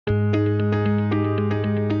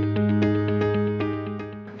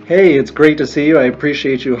Hey, it's great to see you. I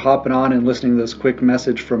appreciate you hopping on and listening to this quick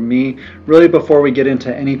message from me. Really, before we get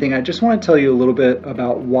into anything, I just want to tell you a little bit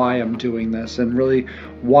about why I'm doing this and really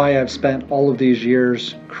why I've spent all of these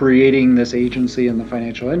years creating this agency in the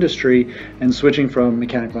financial industry and switching from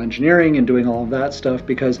mechanical engineering and doing all of that stuff,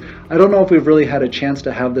 because I don't know if we've really had a chance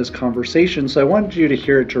to have this conversation. So I wanted you to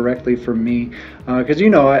hear it directly from me, because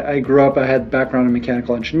I grew up, I had background in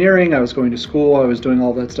mechanical engineering, I was going to school, I was doing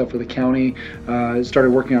all that stuff for the county,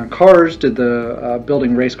 started working on cars, did the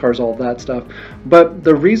building race cars, all of that stuff. But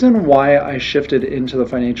the reason why I shifted into the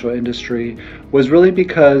financial industry was really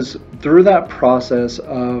because through that process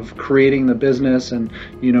of creating the business and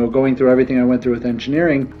going through everything I went through with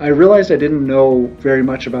engineering, I realized I didn't know very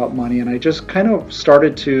much about money, and I just kind of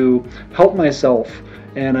started to help myself.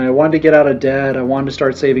 And I wanted to get out of debt, I wanted to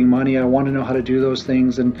start saving money, I wanted to know how to do those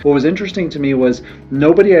things. And what was interesting to me was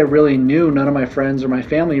nobody I really knew, none of my friends or my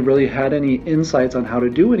family really had any insights on how to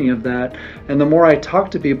do any of that. And the more I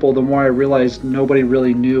talked to people, the more I realized nobody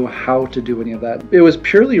really knew how to do any of that. It was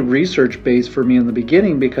purely research based for me in the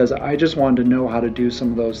beginning because I just wanted to know how to do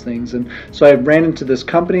some of those things. And so I ran into this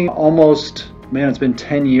company it's been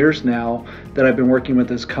 10 years now that I've been working with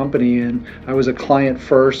this company, and I was a client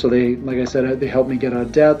first, so like I said, they helped me get out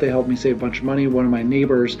of debt, they helped me save a bunch of money. One of my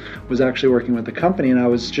neighbors was actually working with the company, and I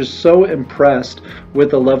was just so impressed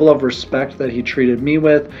with the level of respect that he treated me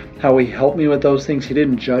with, how he helped me with those things. He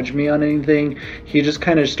didn't judge me on anything. He just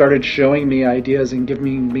kind of started showing me ideas and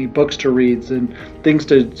giving me books to read and things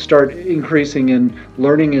to start increasing and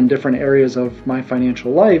learning in different areas of my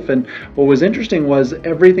financial life. And what was interesting was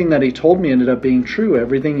everything that he told me ended up being true.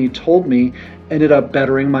 Everything he told me ended up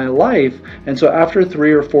bettering my life. And so after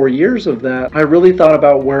 3 or 4 years of that, I really thought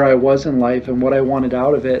about where I was in life and what I wanted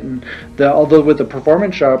out of it. And although with the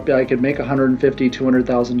performance shop I could make $150,000,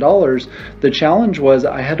 $200,000, the challenge was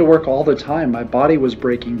I had to work all the time. My body was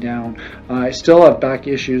breaking down. I still have back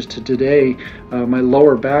issues to today. My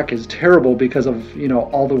lower back is terrible because of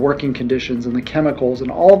all the working conditions and the chemicals and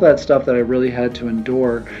all that stuff that I really had to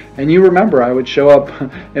endure. And you remember, I would show up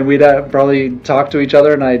and we'd probably talk to each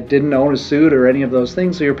other, and I didn't own a suit or any of those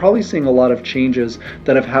things. So you're probably seeing a lot of changes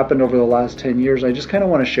that have happened over the last 10 years. I just kind of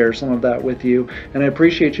want to share some of that with you, and I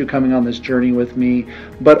appreciate you coming on this journey with me.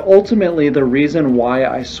 But ultimately, the reason why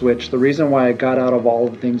I switched, the reason why I got out of all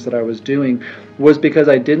of the things that I was doing, was because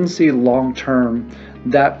I didn't see long term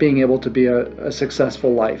that being able to be a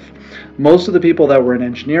successful life. Most of the people that were in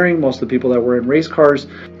engineering, most of the people that were in race cars,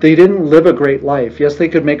 they didn't live a great life. Yes, they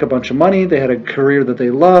could make a bunch of money, they had a career that they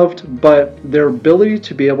loved, but their ability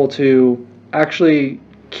to be able to actually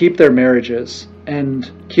keep their marriages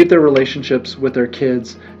and keep their relationships with their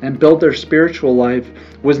kids and build their spiritual life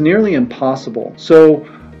was nearly impossible. So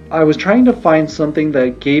I was trying to find something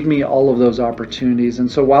that gave me all of those opportunities.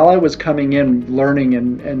 And so while I was coming in, learning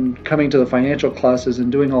and coming to the financial classes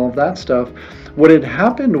and doing all of that stuff, what had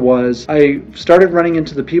happened was I started running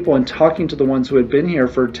into the people and talking to the ones who had been here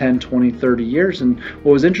for 10, 20, 30 years. And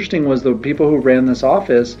what was interesting was the people who ran this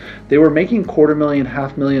office, they were making $250,000,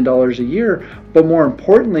 $500,000 a year. But more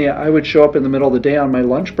importantly, I would show up in the middle of the day on my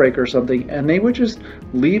lunch break or something, and they would just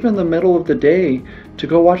leave in the middle of the day to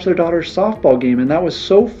go watch their daughter's softball game. And that was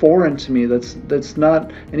so foreign to me. That's not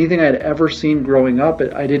anything I'd ever seen growing up.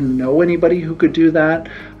 I didn't know anybody who could do that.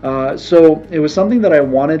 So it was something that I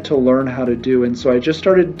wanted to learn how to do. And so I just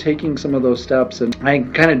started taking some of those steps, and I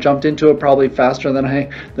kind of jumped into it probably faster than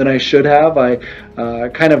I should have. I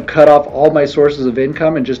kind of cut off all my sources of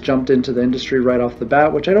income and just jumped into the industry right off the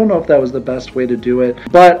bat, which I don't know if that was the best way to do it.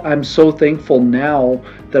 But I'm so thankful now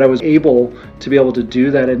that I was able to be able to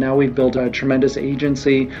do that. And now we've built a tremendous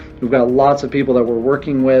agency. We've got lots of people that we're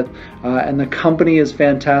working with, and the company is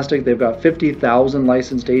fantastic. They've got 50,000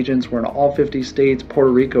 licensed agents. We're in all 50 states,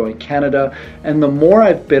 Puerto Rico, and Canada. And the more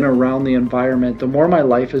I've been around the environment, the more my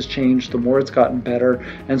life has changed, the more it's gotten better.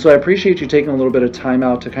 And so I appreciate you taking a little bit of time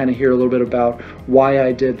out to kind of hear a little bit about why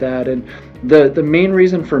I did that. And the main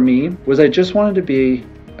reason for me was I just wanted to be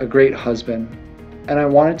a great husband, and I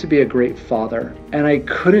wanted to be a great father. And I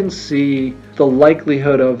couldn't see the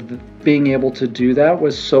likelihood of being able to do that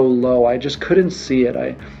was so low. I just couldn't see it.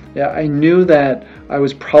 I knew that I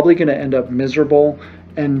was probably going to end up miserable,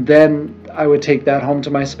 and then I would take that home to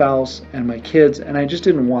my spouse and my kids, and I just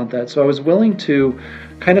didn't want that. So I was willing to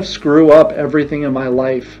kind of screw up everything in my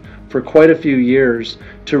life for quite a few years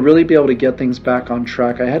to really be able to get things back on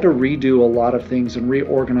track. I had to redo a lot of things and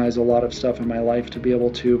reorganize a lot of stuff in my life to be able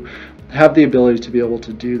to have the ability to be able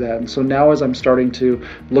to do that. And so now as I'm starting to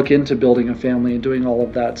look into building a family and doing all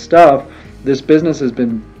of that stuff, this business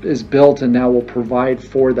is built and now will provide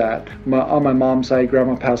for that. On my mom's side,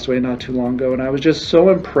 grandma passed away not too long ago, and I was just so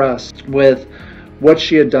impressed with what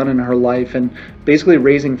she had done in her life, and basically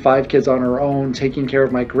raising 5 kids on her own, taking care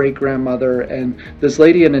of my great-grandmother, and this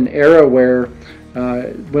lady in an era where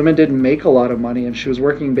women didn't make a lot of money, and she was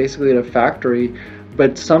working basically at a factory,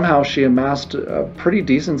 but somehow she amassed a pretty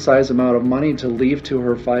decent sized amount of money to leave to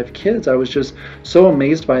her 5 kids. I was just so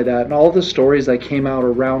amazed by that, and all the stories that came out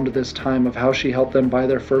around this time of how she helped them buy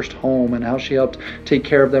their first home and how she helped take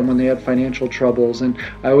care of them when they had financial troubles. And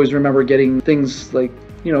I always remember getting things like,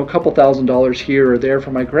 you know, a couple $1,000s here or there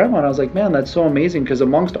for my grandma, and I was like, man, that's so amazing, because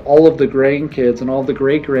amongst all of the grandkids and all the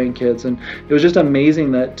great grandkids, and it was just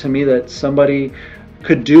amazing that to me that somebody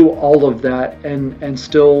could do all of that and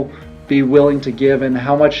still be willing to give, and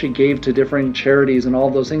how much she gave to different charities and all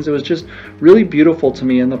those things. It was just really beautiful to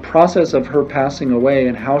me. And the process of her passing away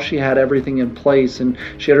and how she had everything in place, and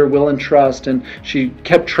she had her will and trust, and she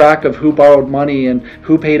kept track of who borrowed money and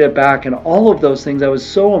who paid it back, and all of those things. I was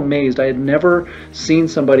so amazed. I had never seen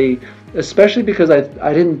somebody, especially because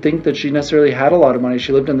I didn't think that she necessarily had a lot of money.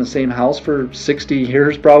 She lived in the same house for 60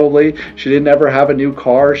 years probably. She didn't ever have a new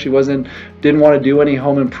car. She didn't want to do any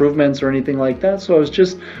home improvements or anything like that. So I was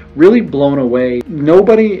just really blown away.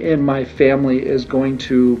 Nobody in my family is going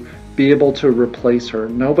to be able to replace her.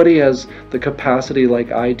 Nobody has the capacity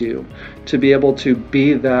like I do to be able to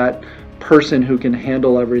be that person who can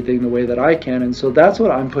handle everything the way that I can. And so that's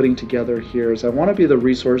what I'm putting together here, is I want to be the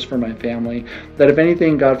resource for my family, that if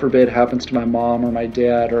anything, God forbid, happens to my mom or my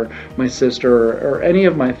dad or my sister or any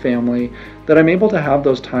of my family, that I'm able to have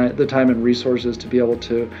the time and resources to be able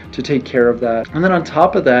to take care of that. And then on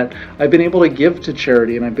top of that, I've been able to give to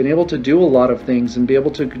charity, and I've been able to do a lot of things and be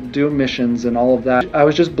able to do missions and all of that. I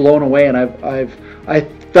was just blown away, and I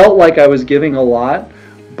felt like I was giving a lot,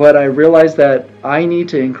 but I realized that I need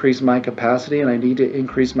to increase my capacity, and I need to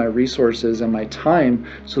increase my resources and my time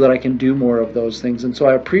so that I can do more of those things. And so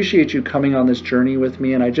I appreciate you coming on this journey with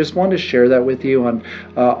me, and I just wanted to share that with you on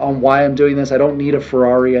why I'm doing this. I don't need a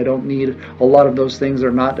Ferrari. I don't need a lot of those things.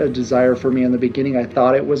 They're not a desire for me in the beginning. I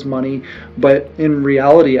thought it was money, but in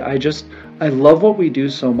reality, I love what we do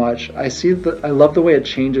so much. I love the way it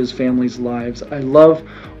changes families' lives. I love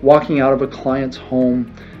walking out of a client's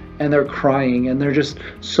home and they're crying, and they're just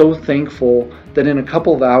so thankful that in a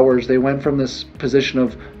couple of hours they went from this position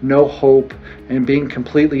of no hope and being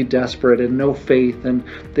completely desperate and no faith, and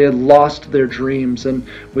they had lost their dreams, and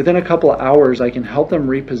within a couple of hours I can help them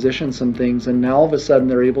reposition some things, and now all of a sudden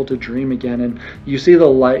they're able to dream again, and you see the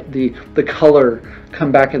light, the color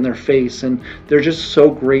come back in their face, and they're just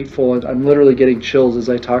so grateful. And I'm literally getting chills as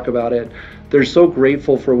I talk about it. They're so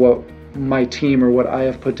grateful for what my team or what I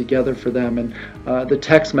have put together for them, and the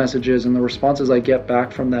text messages and the responses I get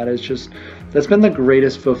back from that that's been the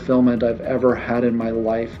greatest fulfillment I've ever had in my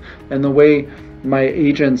life. And the way my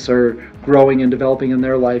agents are growing and developing in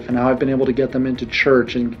their life, and how I've been able to get them into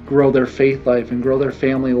church and grow their faith life and grow their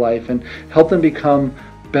family life and help them become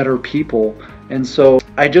better people. And so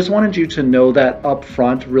I just wanted you to know that up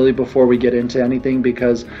front, really, before we get into anything,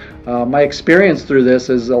 because my experience through this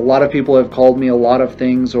is a lot of people have called me a lot of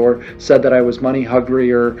things or said that I was money hungry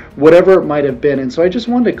or whatever it might have been. And so I just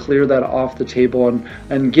wanted to clear that off the table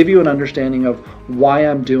and give you an understanding of why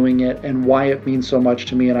I'm doing it and why it means so much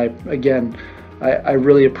to me. And I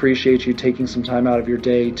really appreciate you taking some time out of your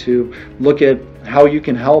day to look at how you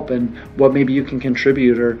can help and what maybe you can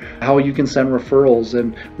contribute, or how you can send referrals,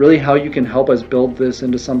 and really how you can help us build this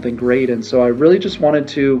into something great. And so I really just wanted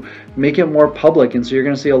to make it more public, and so you're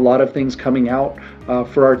going to see a lot of things coming out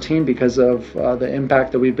for our team because of the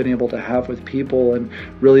impact that we've been able to have with people, and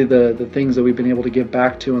really the things that we've been able to give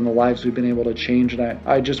back to, and the lives we've been able to change. And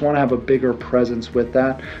I just want to have a bigger presence with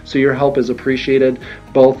that. So your help is appreciated,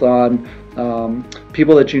 both on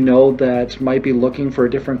people that you know that might be looking for a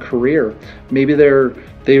different career. Maybe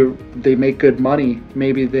they make good money.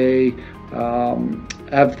 Maybe they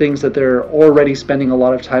have things that they're already spending a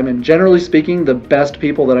lot of time in. Generally speaking, the best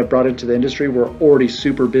people that I brought into the industry were already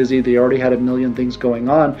super busy. They already had a million things going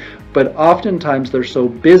on, but oftentimes they're so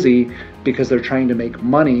busy because they're trying to make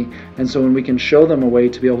money. And so when we can show them a way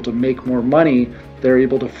to be able to make more money, they're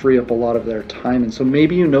able to free up a lot of their time. And so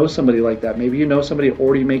maybe you know somebody like that. Maybe you know somebody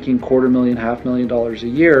already making $250,000, $500,000 a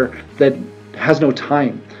year that has no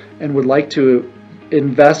time and would like to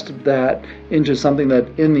invest that into something that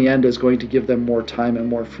in the end is going to give them more time and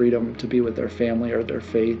more freedom to be with their family or their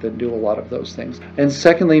faith and do a lot of those things. And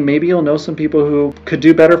secondly, maybe you'll know some people who could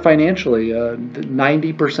do better financially.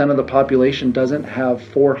 90% of the population doesn't have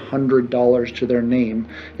 $400 to their name.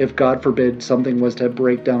 If God forbid something was to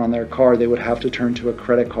break down on their car, they would have to turn to a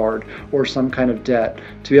credit card or some kind of debt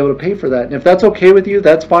to be able to pay for that. And if that's okay with you,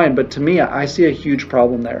 that's fine. But to me, I see a huge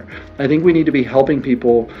problem there. I think we need to be helping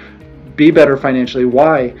people be better financially.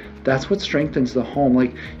 Why? That's what strengthens the home.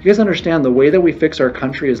 Like, you guys understand, the way that we fix our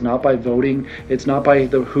country is not by voting. It's not by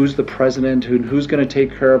who's the president, who's going to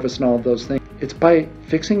take care of us and all of those things. It's by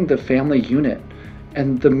fixing the family unit.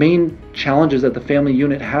 And the main challenges that the family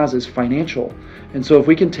unit has is financial. And so if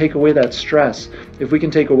we can take away that stress, if we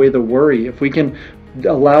can take away the worry, if we can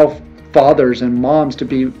allow fathers and moms to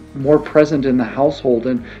be more present in the household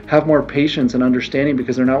and have more patience and understanding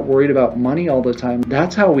because they're not worried about money all the time,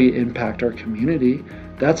 that's how we impact our community.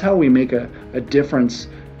 That's how we make a difference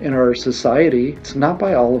in our society. It's not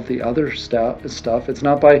by all of the other stuff. It's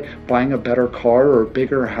not by buying a better car or a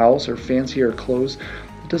bigger house or fancier clothes.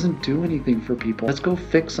 It doesn't do anything for people. Let's go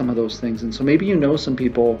fix some of those things. And so maybe you know some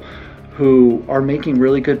people who are making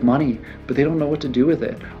really good money, but they don't know what to do with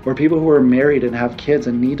it. Or people who are married and have kids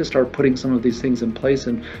and need to start putting some of these things in place,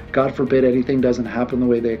 and God forbid anything doesn't happen the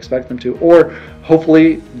way they expect them to. Or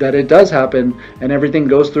hopefully that it does happen and everything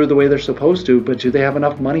goes through the way they're supposed to, but do they have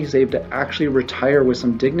enough money saved to actually retire with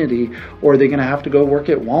some dignity? Or are they going to have to go work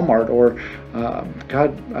at Walmart or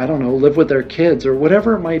God, I don't know, live with their kids or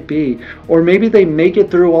whatever it might be? Or maybe they make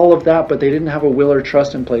it through all of that, but they didn't have a will or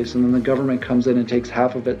trust in place, and then the government comes in and takes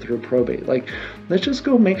half of it through probate. Like, let's just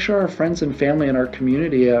go make sure our friends and family and our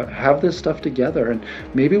community have this stuff together, and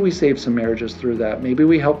maybe we save some marriages through that. Maybe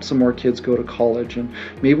we help some more kids go to college, and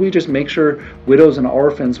maybe we just make sure widows and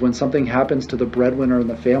orphans, when something happens to the breadwinner in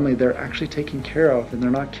the family, they're actually taken care of and they're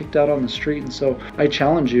not kicked out on the street. And so I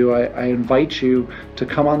challenge you, I invite you to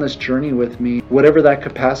come on this journey with me. Whatever that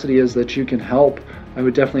capacity is that you can help, I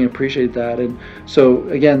would definitely appreciate that. And so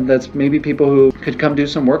again, that's maybe people who could come do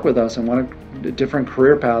some work with us and want a different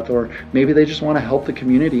career path, or maybe they just want to help the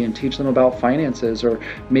community and teach them about finances, or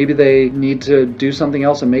maybe they need to do something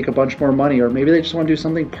else and make a bunch more money, or maybe they just want to do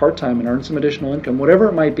something part-time and earn some additional income. Whatever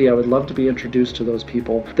it might be, I would love to be introduced to those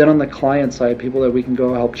people. Then on the client side, people that we can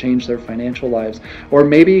go help change their financial lives. Or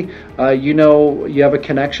maybe you have a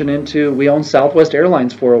connection into, we own Southwest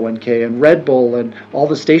Airlines 401k and Red Bull and all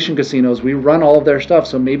the station casinos. We run all of their stuff.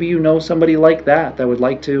 So maybe you know somebody like that would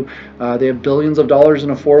like to, they have billions of dollars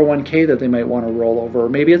in a 401k that they might want to roll over. Or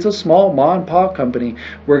maybe it's a small mom and pop company.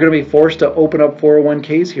 We're going to be forced to open up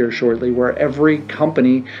 401ks here shortly, where every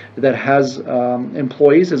company that has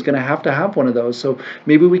employees is going to have one of those. So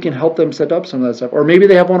maybe we can help them set up some of that stuff. Or maybe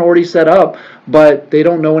they have one already set up, but they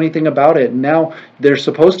don't know anything about it. Now they're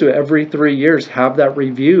supposed to every 3 years have that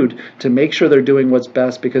reviewed to make sure they're doing what's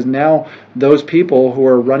best, because now those people who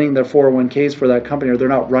are running their 401ks for that company, or they're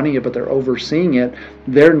not running it but they're overseeing it,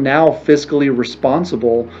 they're now fiscally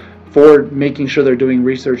responsible for making sure they're doing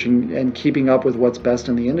research and keeping up with what's best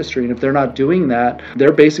in the industry. And if they're not doing that,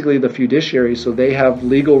 they're basically the fiduciary, so they have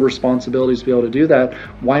legal responsibilities to be able to do that.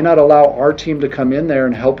 Why not allow our team to come in there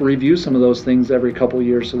and help review some of those things every couple of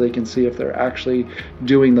years so they can see if they're actually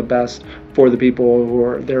doing the best for the people who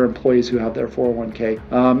are their employees who have their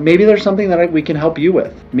 401k. Maybe there's something that we can help you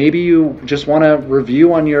with. Maybe you just want to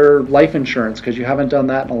review on your life insurance because you haven't done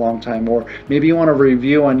that in a long time. Or maybe you want to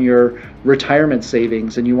review on your retirement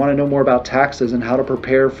savings and you want to know more about taxes and how to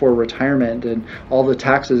prepare for retirement and all the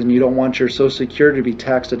taxes, and you don't want your Social Security to be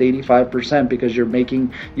taxed at 85% because you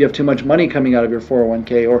have too much money coming out of your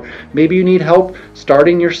 401k. Or maybe you need help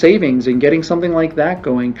starting your savings and getting something like that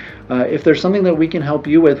going. If there's something that we can help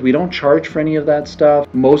you with, we don't charge for any of that stuff.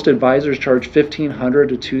 Most advisors charge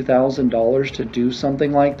 $1,500 to $2,000 to do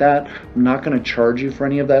something like that. I'm not going to charge you for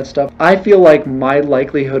any of that stuff. I feel like my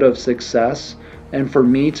likelihood of success, and for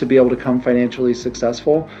me to be able to become financially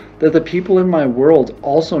successful, that the people in my world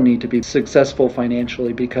also need to be successful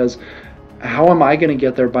financially, because how am I going to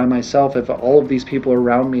get there by myself if all of these people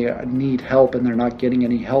around me need help and they're not getting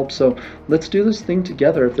any help? So let's do this thing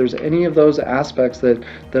together. If there's any of those aspects that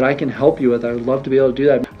I can help you with, I would love to be able to do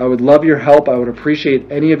that. I would love your help. I would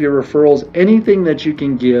appreciate any of your referrals, anything that you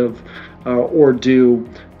can give or do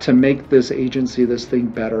to make this agency, this thing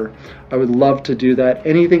better. I would love to do that.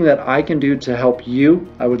 Anything that I can do to help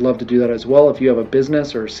you, I would love to do that as well. If you have a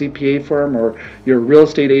business or a CPA firm or you're a real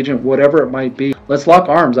estate agent, whatever it might be, let's lock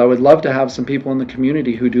arms. I would love to have some people in the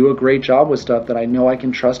community who do a great job with stuff that I know I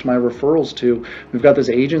can trust my referrals to. We've got this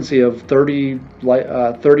agency of 30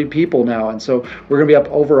 people now, and so we're going to be up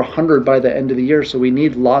over 100 by the end of the year. So we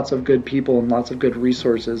need lots of good people and lots of good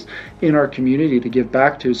resources in our community to give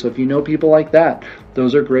back to. So if you know people like that,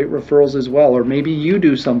 those are great referrals as well. Or maybe you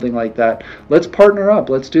do something like that. Let's partner up.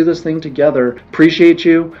 Let's do this thing together. Appreciate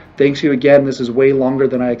you. Thanks you again. This is way longer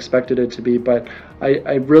than I expected it to be, but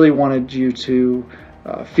I really wanted you to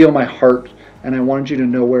feel my heart, and I wanted you to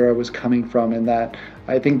know where I was coming from, and that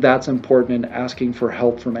I think that's important in asking for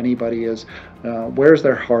help from anybody is where's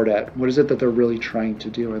their heart at? What is it that they're really trying to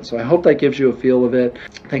do? And so I hope that gives you a feel of it.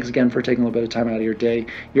 Thanks again for taking a little bit of time out of your day.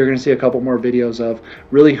 You're going to see a couple more videos of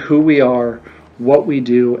really who we are, what we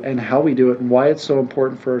do, and how we do it, and why it's so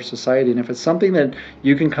important for our society. And if it's something that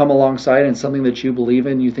you can come alongside and something that you believe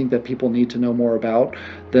in, you think that people need to know more about,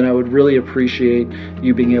 then I would really appreciate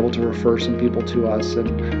you being able to refer some people to us.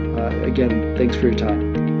 And again, thanks for your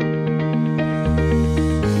time.